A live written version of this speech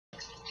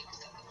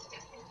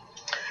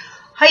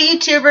Hi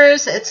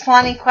YouTubers, it's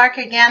Lonnie Clark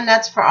again,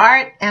 Nuts for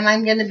Art, and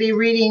I'm going to be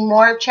reading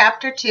more of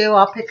Chapter 2.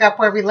 I'll pick up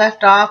where we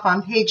left off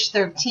on page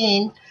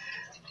 13.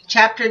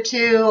 Chapter 2,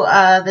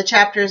 the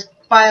chapter is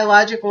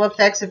Biological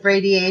Effects of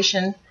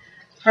Radiation,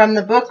 from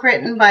the book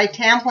written by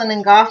Tamplin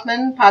and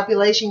Goffman,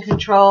 Population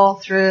Control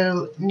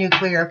Through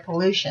Nuclear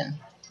Pollution.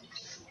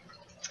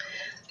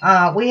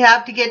 We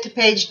have to get to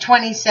page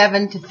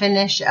 27 to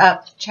finish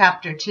up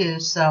Chapter 2,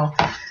 so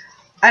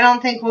I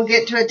don't think we'll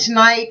get to it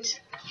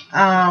tonight.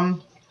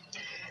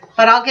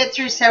 But I'll get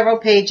through several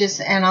pages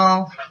and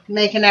I'll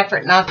make an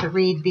effort not to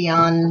read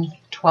beyond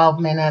 12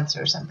 minutes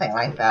or something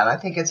like that. I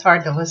think it's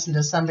hard to listen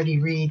to somebody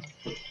read.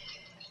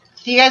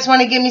 If you guys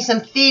want to give me some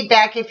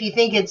feedback if you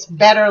think it's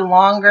better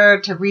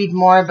longer to read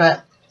more,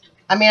 but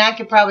I mean I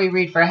could probably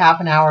read for half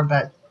an hour,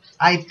 but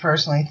I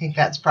personally think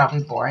that's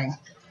probably boring.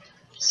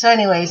 So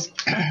anyways,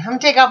 I'm going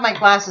to take off my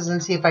glasses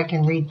and see if I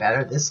can read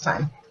better this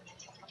time.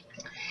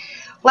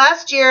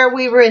 Last year,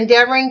 we were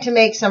endeavoring to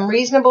make some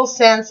reasonable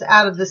sense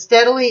out of the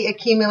steadily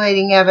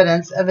accumulating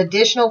evidence of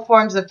additional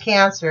forms of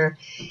cancer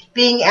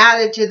being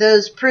added to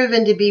those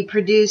proven to be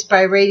produced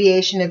by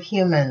radiation of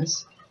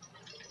humans.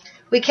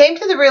 We came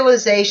to the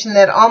realization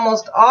that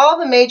almost all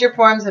the major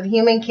forms of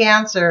human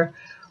cancer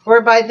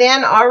were by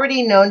then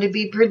already known to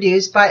be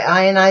produced by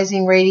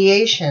ionizing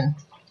radiation.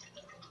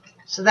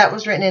 So that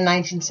was written in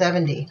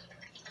 1970.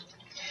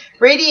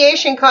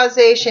 Radiation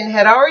causation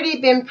had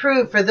already been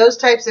proved for those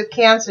types of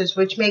cancers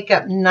which make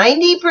up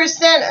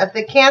 90% of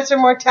the cancer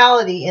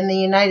mortality in the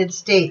United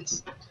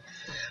States.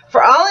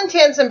 For all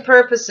intents and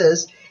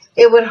purposes,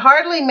 it would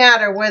hardly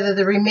matter whether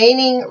the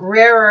remaining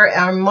rarer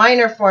or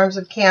minor forms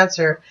of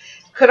cancer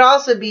could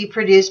also be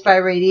produced by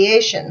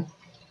radiation.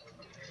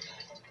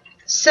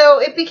 So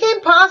it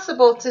became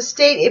possible to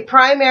state a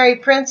primary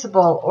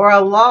principle or a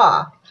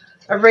law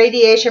of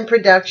radiation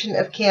production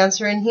of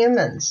cancer in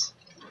humans.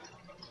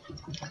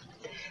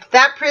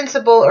 That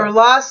principle or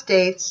law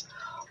states,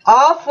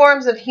 all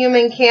forms of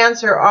human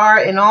cancer are,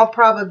 in all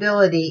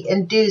probability,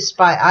 induced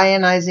by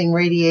ionizing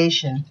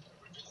radiation.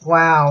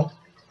 Wow.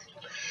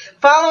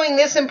 Following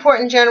this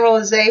important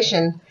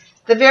generalization,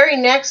 the very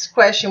next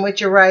question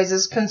which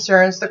arises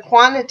concerns the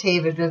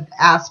quantitative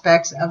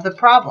aspects of the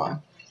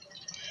problem.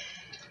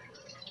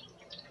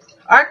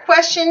 Our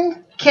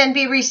question can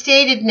be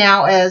restated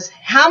now as,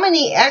 how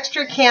many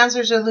extra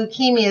cancers or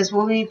leukemias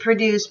will be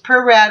produced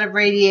per rad of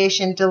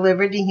radiation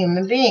delivered to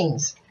human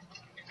beings?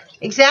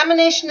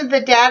 Examination of the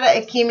data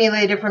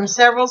accumulated from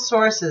several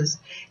sources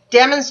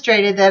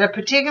demonstrated that a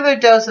particular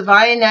dose of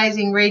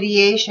ionizing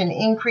radiation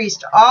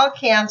increased all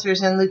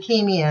cancers and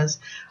leukemias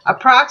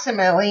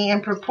approximately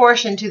in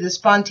proportion to the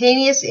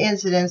spontaneous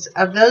incidence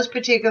of those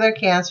particular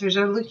cancers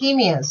or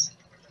leukemias.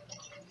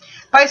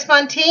 By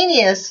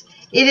spontaneous,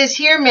 it is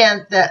here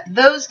meant that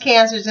those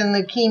cancers and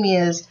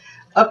leukemias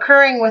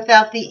occurring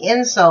without the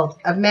insult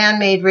of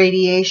man-made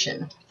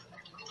radiation.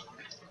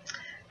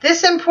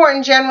 This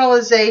important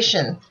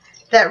generalization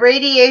that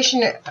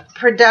radiation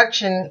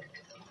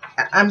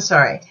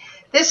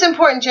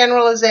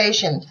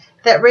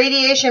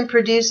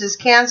produces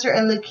cancer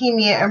and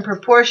leukemia in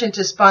proportion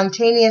to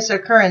spontaneous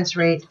occurrence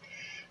rate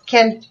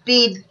can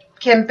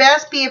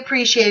best be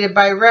appreciated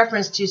by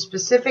reference to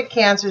specific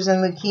cancers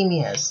and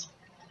leukemias.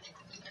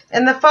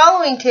 In the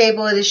following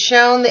table, it is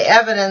shown the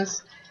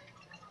evidence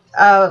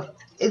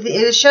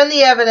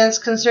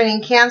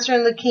concerning cancer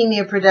and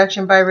leukemia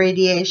production by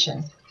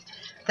radiation.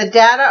 The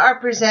data are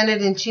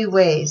presented in two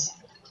ways.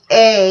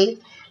 A,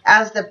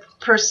 as the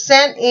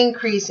percent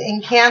increase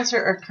in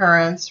cancer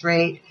occurrence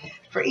rate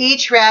for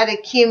each rad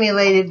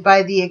accumulated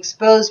by the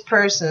exposed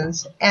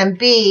persons, and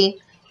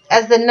B,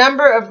 as the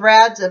number of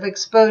rads of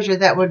exposure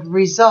that would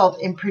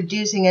result in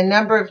producing a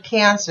number of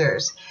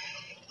cancers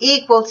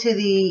equal to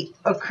the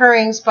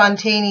occurring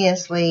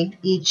spontaneously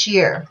each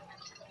year.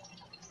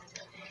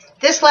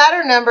 This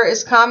latter number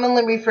is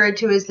commonly referred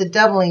to as the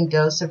doubling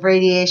dose of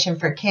radiation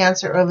for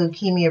cancer or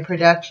leukemia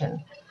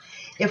production.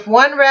 If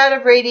one rad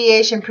of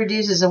radiation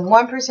produces a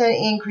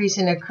 1% increase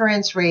in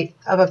occurrence rate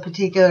of a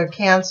particular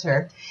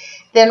cancer,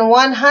 then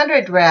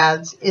 100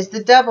 rads is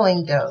the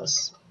doubling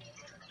dose.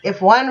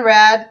 If one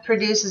rad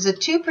produces a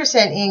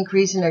 2%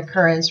 increase in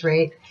occurrence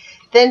rate,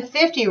 then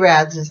 50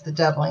 rads is the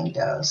doubling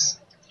dose.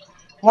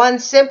 One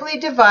simply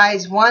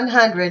divides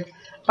 100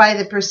 by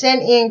the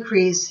percent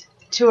increase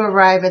to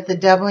arrive at the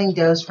doubling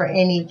dose for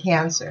any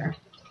cancer.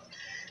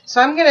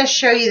 So I'm going to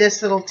show you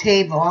this little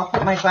table. I'll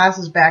put my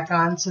glasses back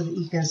on so that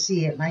you can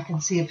see it, and I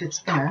can see if it's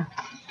going to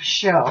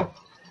show.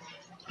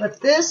 But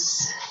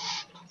this,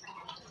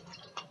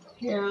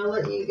 here, I'll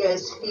let you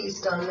guys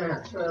feast on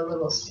that for a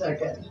little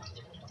second.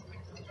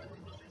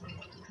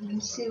 You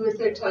see what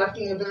they're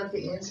talking about,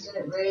 the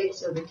incident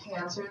rates of the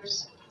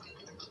cancers.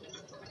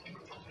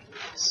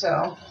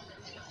 So,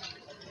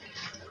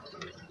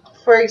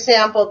 for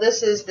example,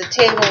 this is the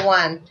table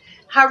 1.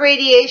 How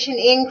radiation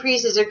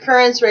increases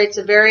occurrence rates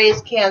of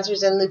various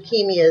cancers and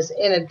leukemias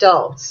in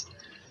adults.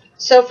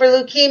 So for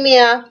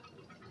leukemia,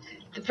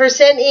 the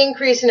percent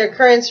increase in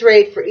occurrence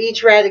rate for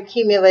each rad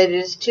accumulated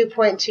is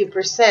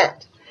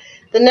 2.2%.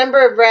 The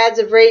number of rads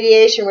of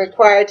radiation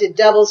required to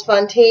double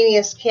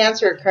spontaneous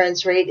cancer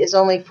occurrence rate is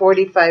only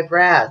 45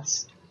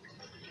 rads.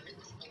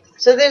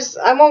 So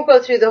I won't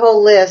go through the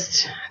whole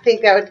list. I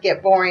think that would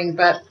get boring,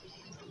 but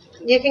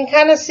you can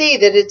kind of see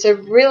that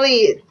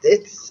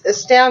it's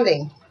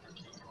astounding.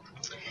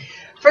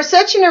 For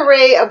such an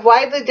array of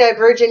widely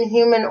divergent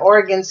human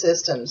organ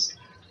systems,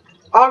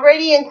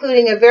 already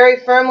including a very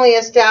firmly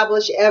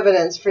established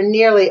evidence for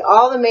nearly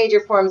all the major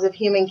forms of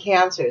human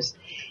cancers,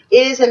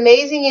 it is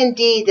amazing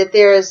indeed that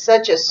there is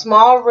such a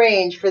small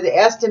range for the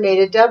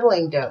estimated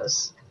doubling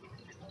dose.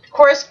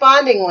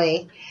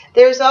 Correspondingly,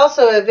 there is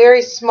also a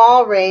very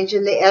small range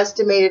in the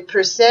estimated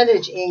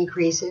percentage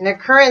increase in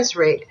occurrence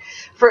rate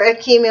for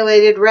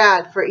accumulated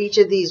rad for each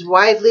of these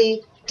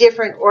widely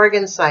different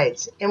organ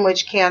sites in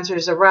which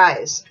cancers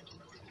arise.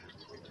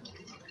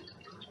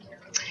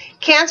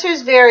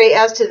 Cancers vary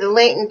as to the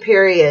latent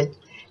period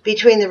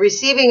between the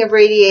receiving of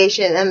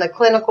radiation and the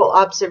clinical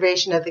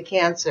observation of the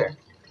cancer.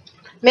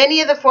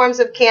 Many of the forms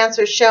of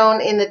cancer shown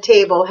in the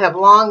table have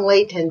long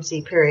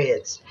latency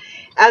periods.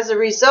 As a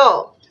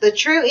result, the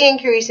true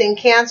increase in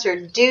cancer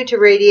due to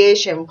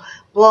radiation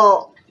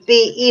will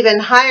be even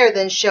higher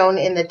than shown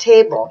in the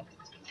table,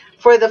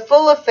 for the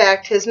full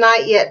effect has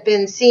not yet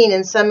been seen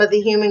in some of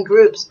the human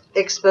groups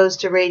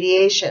exposed to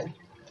radiation.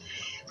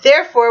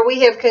 Therefore,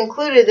 we have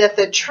concluded that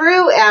the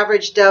true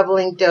average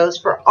doubling dose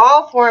for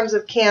all forms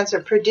of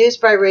cancer produced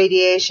by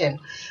radiation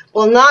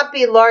will not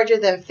be larger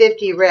than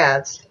 50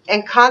 rads,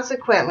 and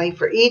consequently,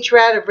 for each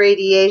rad of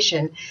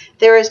radiation,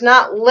 there is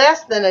not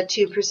less than a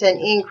 2%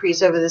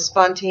 increase over the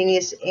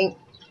spontaneous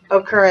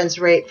occurrence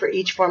rate for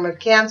each form of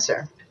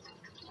cancer.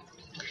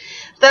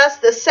 Thus,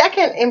 the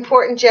second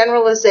important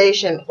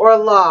generalization or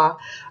law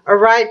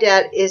arrived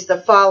at is the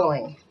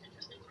following.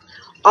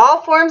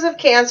 All forms of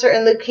cancer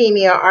and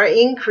leukemia are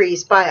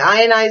increased by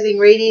ionizing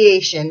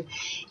radiation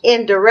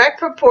in direct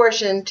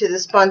proportion to the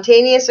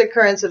spontaneous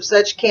occurrence of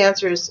such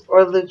cancers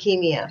or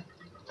leukemia.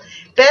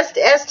 Best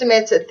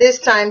estimates at this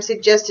time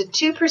suggest a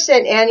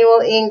 2% annual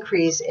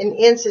increase in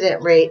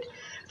incident rate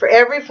for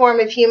every form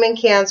of human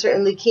cancer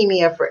and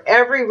leukemia for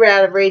every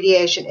rad of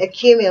radiation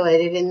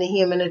accumulated in the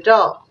human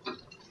adult.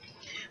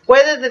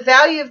 Whether the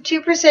value of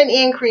 2%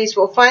 increase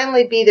will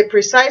finally be the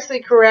precisely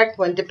correct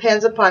one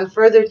depends upon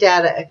further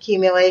data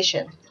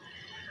accumulation.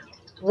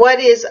 What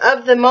is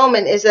of the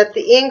moment is that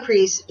the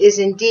increase is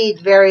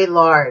indeed very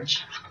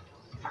large.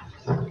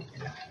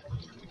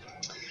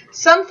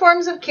 Some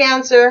forms of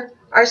cancer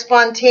are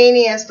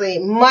spontaneously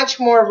much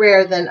more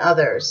rare than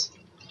others.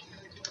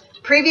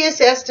 Previous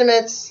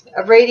estimates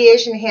of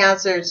radiation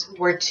hazards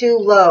were too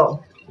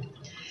low.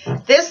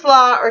 This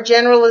law or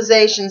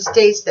generalization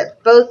states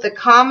that both the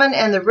common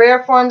and the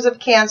rare forms of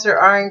cancer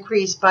are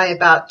increased by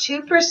about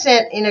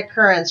 2% in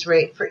occurrence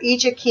rate for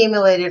each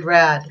accumulated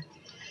rad.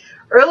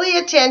 Early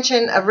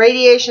attention of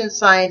radiation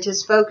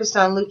scientists focused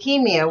on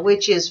leukemia,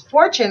 which is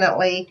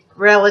fortunately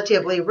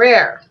relatively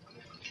rare.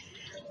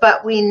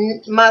 But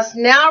we must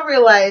now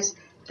realize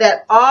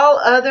that all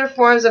other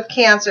forms of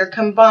cancer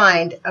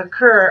combined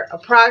occur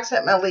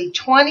approximately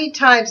 20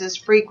 times as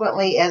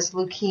frequently as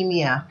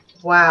leukemia.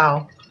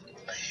 Wow.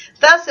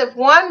 Thus, if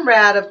one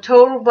rad of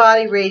total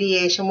body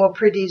radiation will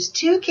produce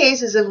 2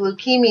 cases of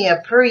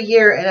leukemia per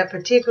year in a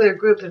particular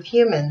group of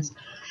humans,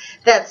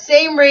 that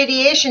same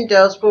radiation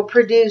dose will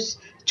produce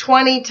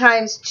 20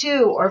 times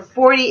 2 or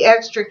 40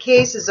 extra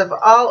cases of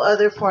all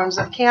other forms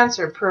of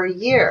cancer per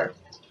year.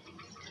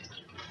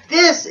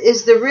 This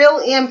is the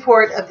real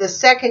import of the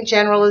second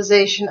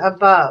generalization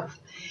above.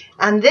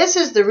 And this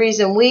is the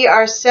reason we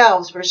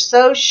ourselves were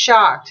so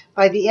shocked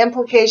by the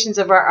implications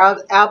of our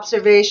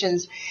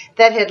observations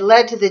that had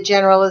led to the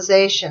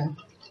generalization.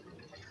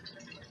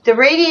 The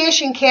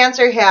radiation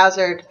cancer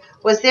hazard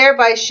was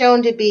thereby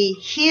shown to be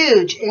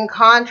huge in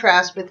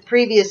contrast with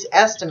previous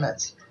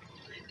estimates,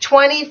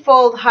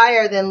 20-fold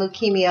higher than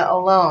leukemia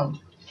alone.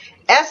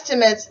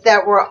 Estimates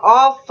that were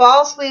all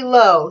falsely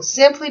low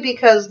simply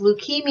because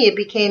leukemia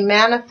became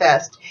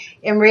manifest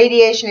in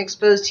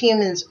radiation-exposed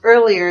humans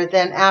earlier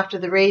than after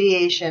the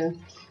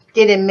radiation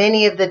did in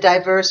many of the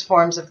diverse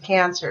forms of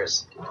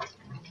cancers.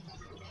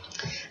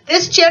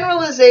 This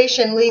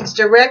generalization leads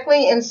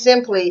directly and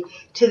simply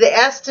to the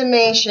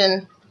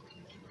estimation,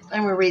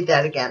 I'm going to read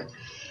that again.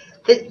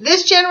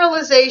 This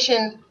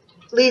generalization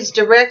leads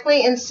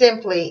directly and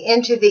simply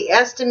into the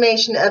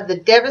estimation of the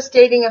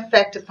devastating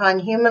effect upon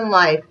human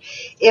life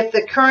if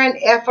the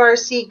current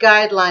FRC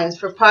guidelines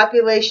for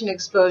population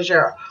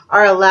exposure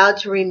are allowed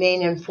to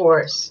remain in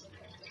force.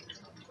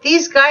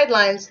 These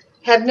guidelines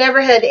have never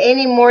had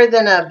any more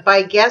than a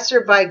by guess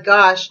or by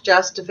gosh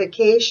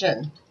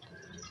justification.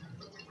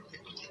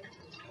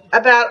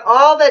 About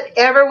all that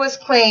ever was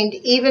claimed,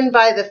 even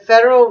by the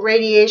Federal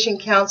Radiation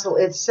Council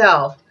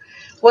itself,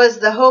 was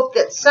the hope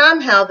that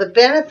somehow the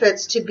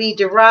benefits to be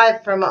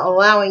derived from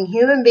allowing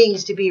human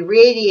beings to be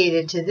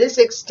radiated to this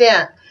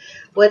extent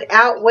would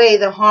outweigh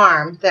the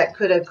harm that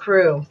could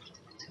accrue.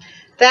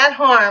 That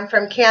harm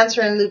from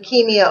cancer and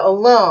leukemia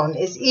alone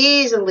is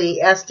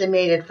easily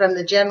estimated from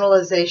the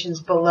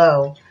generalizations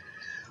below.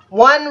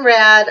 1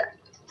 rad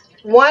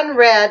 1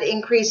 rad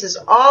increases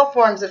all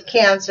forms of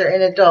cancer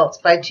in adults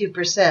by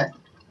 2%.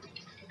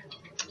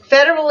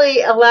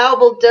 Federally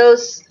allowable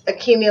dose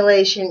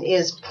accumulation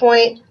is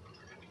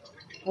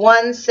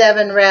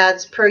 0.17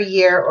 rads per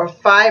year, or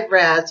 5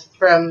 rads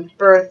from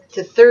birth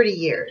to 30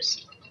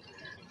 years.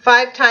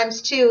 5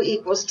 times 2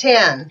 equals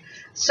 10.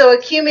 So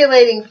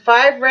accumulating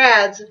 5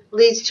 rads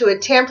leads to a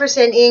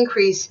 10%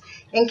 increase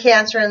in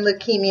cancer and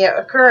leukemia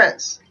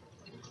occurrence.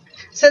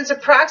 Since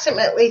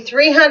approximately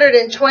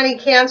 320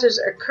 cancers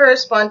occur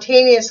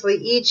spontaneously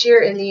each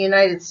year in the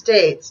United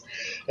States,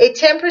 a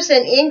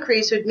 10%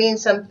 increase would mean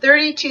some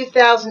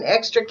 32,000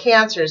 extra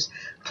cancers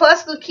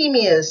plus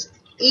leukemias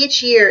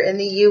each year in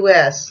the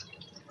U.S.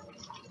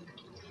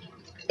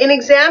 In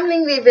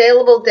examining the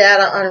available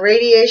data on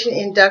radiation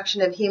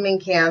induction of human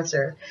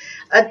cancer,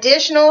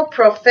 additional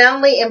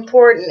profoundly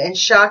important and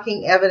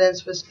shocking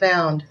evidence was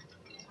found.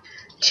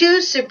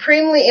 2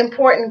 supremely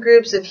important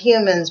groups of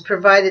humans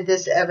provided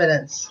this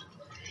evidence: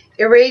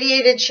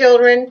 irradiated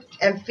children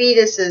and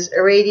fetuses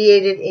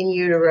irradiated in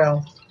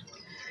utero.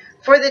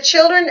 For the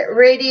children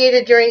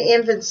irradiated during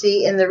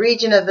infancy in the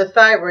region of the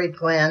thyroid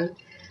gland,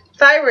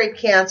 thyroid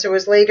cancer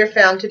was later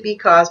found to be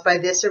caused by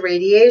this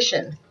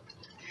irradiation.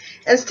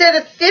 Instead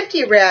of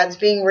 50 rads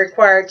being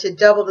required to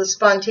double the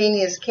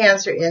spontaneous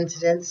cancer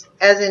incidence,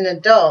 as in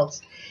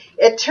adults,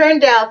 it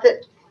turned out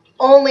that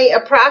only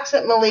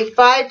approximately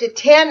 5 to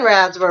 10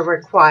 rads were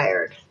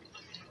required.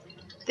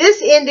 This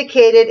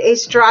indicated a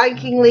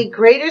strikingly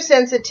greater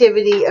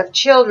sensitivity of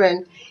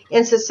children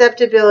in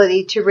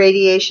susceptibility to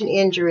radiation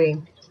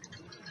injury.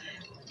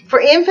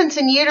 For infants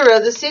in utero,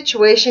 the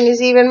situation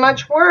is even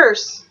much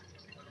worse.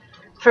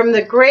 From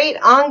the great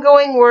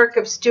ongoing work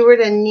of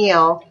Stewart and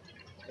Neal,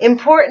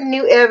 important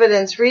new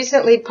evidence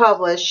recently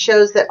published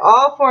shows that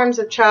all forms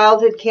of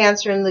childhood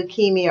cancer and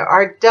leukemia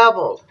are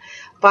doubled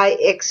by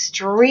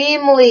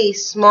extremely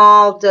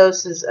small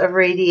doses of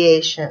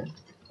radiation.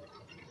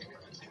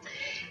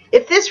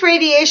 If this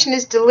radiation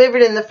is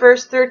delivered in the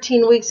first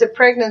 13 weeks of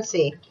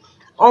pregnancy,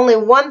 only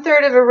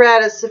 1/3 of a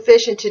rad is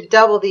sufficient to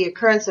double the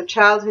occurrence of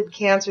childhood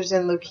cancers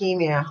and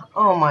leukemia.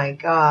 Oh my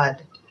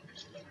God.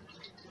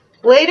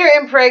 Later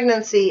in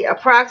pregnancy,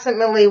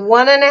 approximately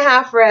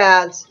 1.5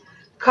 rads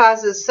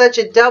causes such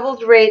a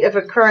doubled rate of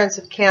occurrence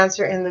of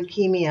cancer and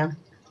leukemia.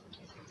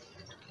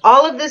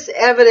 All of this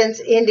evidence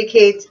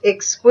indicates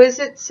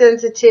exquisite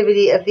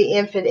sensitivity of the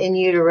infant in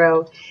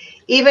utero,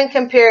 even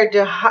compared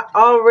to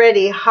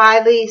already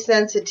highly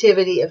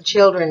sensitivity of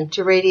children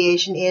to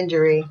radiation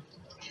injury.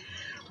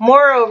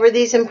 Moreover,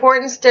 these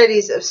important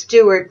studies of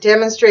Stewart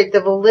demonstrate the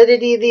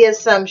validity of the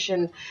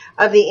assumption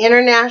of the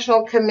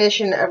International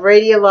Commission of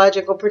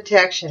Radiological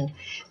Protection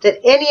that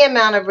any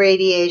amount of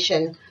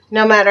radiation,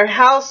 no matter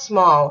how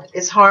small,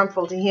 is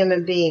harmful to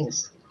human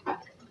beings.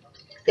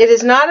 It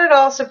is not at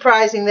all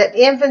surprising that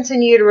infants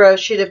in utero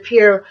should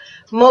appear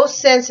most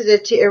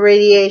sensitive to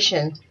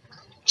irradiation,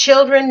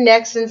 children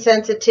next in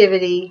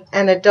sensitivity,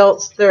 and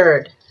adults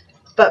third,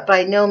 but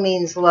by no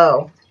means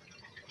low.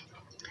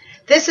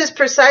 This is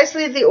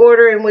precisely the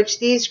order in which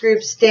these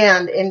groups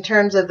stand in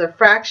terms of the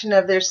fraction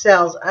of their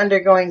cells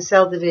undergoing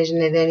cell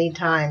division at any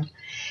time,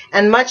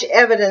 and much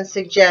evidence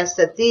suggests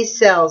that these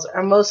cells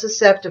are most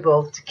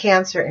susceptible to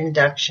cancer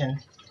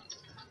induction.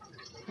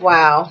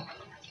 Wow.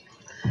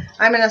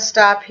 I'm going to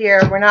stop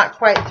here. We're not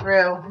quite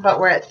through, but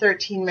we're at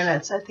 13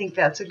 minutes. I think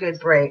that's a good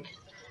break.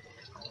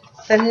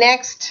 The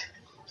next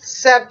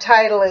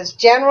subtitle is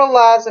General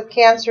Laws of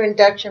Cancer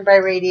Induction by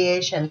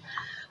Radiation.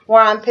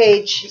 We're on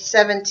page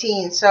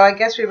 17, so I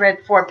guess we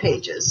read 4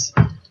 pages.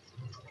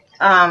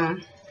 I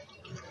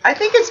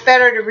think it's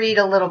better to read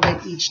a little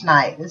bit each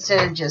night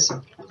instead of just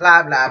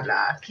blah, blah,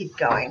 blah. Keep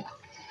going.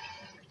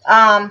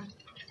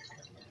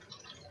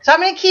 So I'm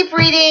going to keep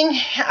reading.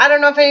 I don't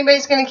know if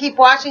anybody's going to keep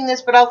watching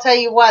this, but I'll tell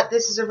you what,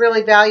 this is a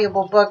really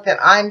valuable book that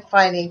I'm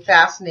finding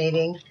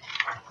fascinating.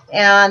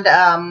 And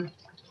I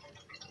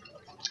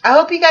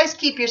hope you guys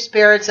keep your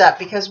spirits up,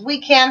 because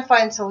we can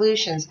find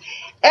solutions.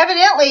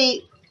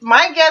 Evidently,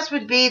 my guess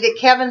would be that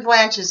Kevin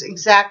Blanch is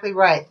exactly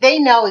right. They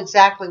know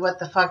exactly what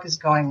the fuck is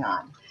going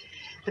on.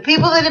 The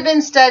people that have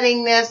been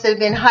studying this, that have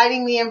been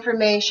hiding the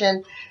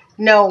information,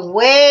 know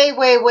way,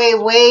 way, way,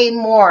 way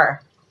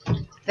more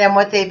than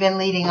what they've been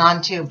leading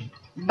on to.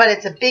 But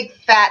it's a big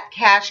fat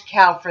cash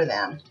cow for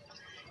them.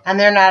 And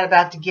they're not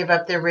about to give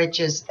up their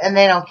riches. And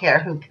they don't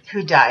care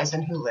who dies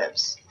and who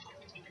lives.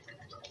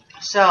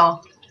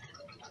 So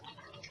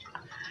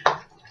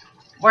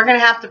we're going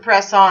to have to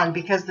press on,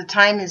 because the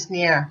time is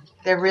near.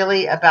 They're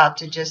really about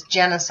to just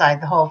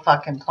genocide the whole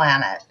fucking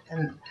planet.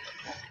 And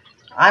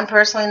I'm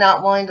personally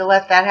not willing to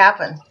let that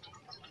happen.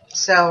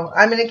 So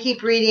I'm going to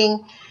keep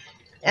reading,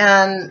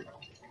 and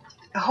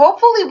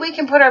hopefully we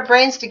can put our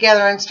brains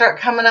together and start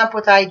coming up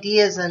with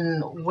ideas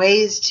and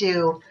ways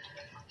to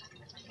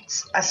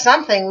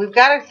something. We've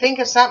got to think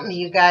of something,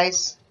 you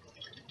guys.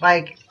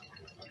 Like,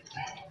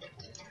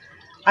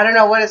 I don't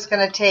know what it's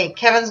going to take.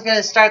 Kevin's going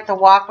to start the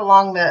walk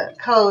along the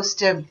coast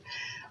to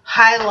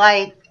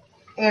highlight,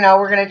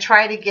 we're going to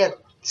try to get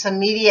some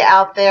media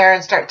out there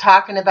and start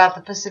talking about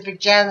the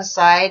Pacific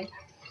genocide.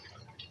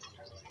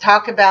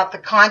 talk about the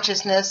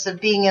consciousness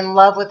of being in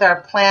love with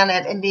our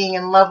planet and being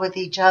in love with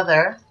each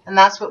other. And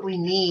that's what we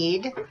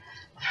need.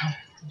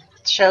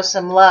 Show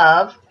some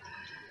love.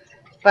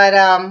 But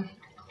I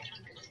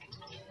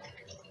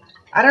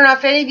don't know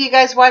if any of you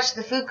guys watch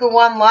the Fuku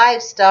One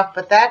Live stuff,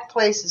 but that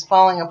place is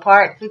falling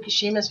apart.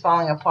 Fukushima's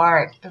falling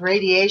apart. The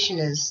radiation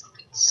is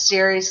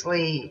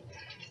seriously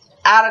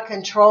out of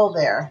control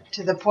there,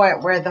 to the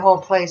point where the whole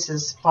place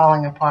is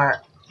falling apart.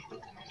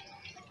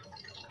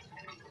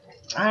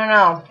 I don't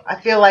know. I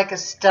feel like a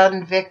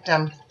stunned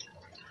victim.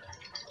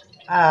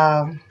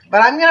 But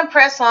I'm going to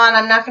press on.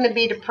 I'm not going to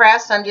be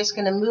depressed. I'm just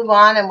going to move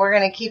on, and we're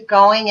going to keep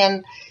going.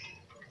 And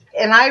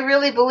I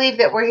really believe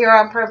that we're here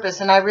on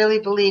purpose. And I really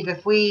believe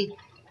if we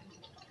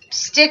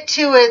stick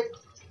to it,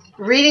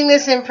 reading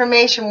this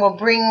information will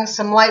bring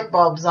some light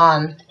bulbs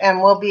on.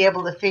 And we'll be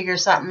able to figure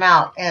something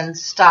out and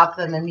stop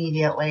them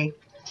immediately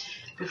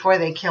before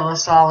they kill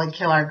us all and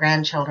kill our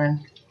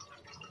grandchildren.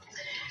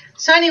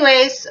 So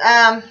anyways,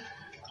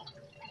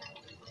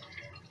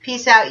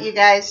 peace out, you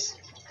guys,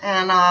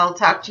 and I'll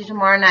talk to you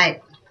tomorrow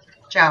night.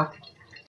 Ciao.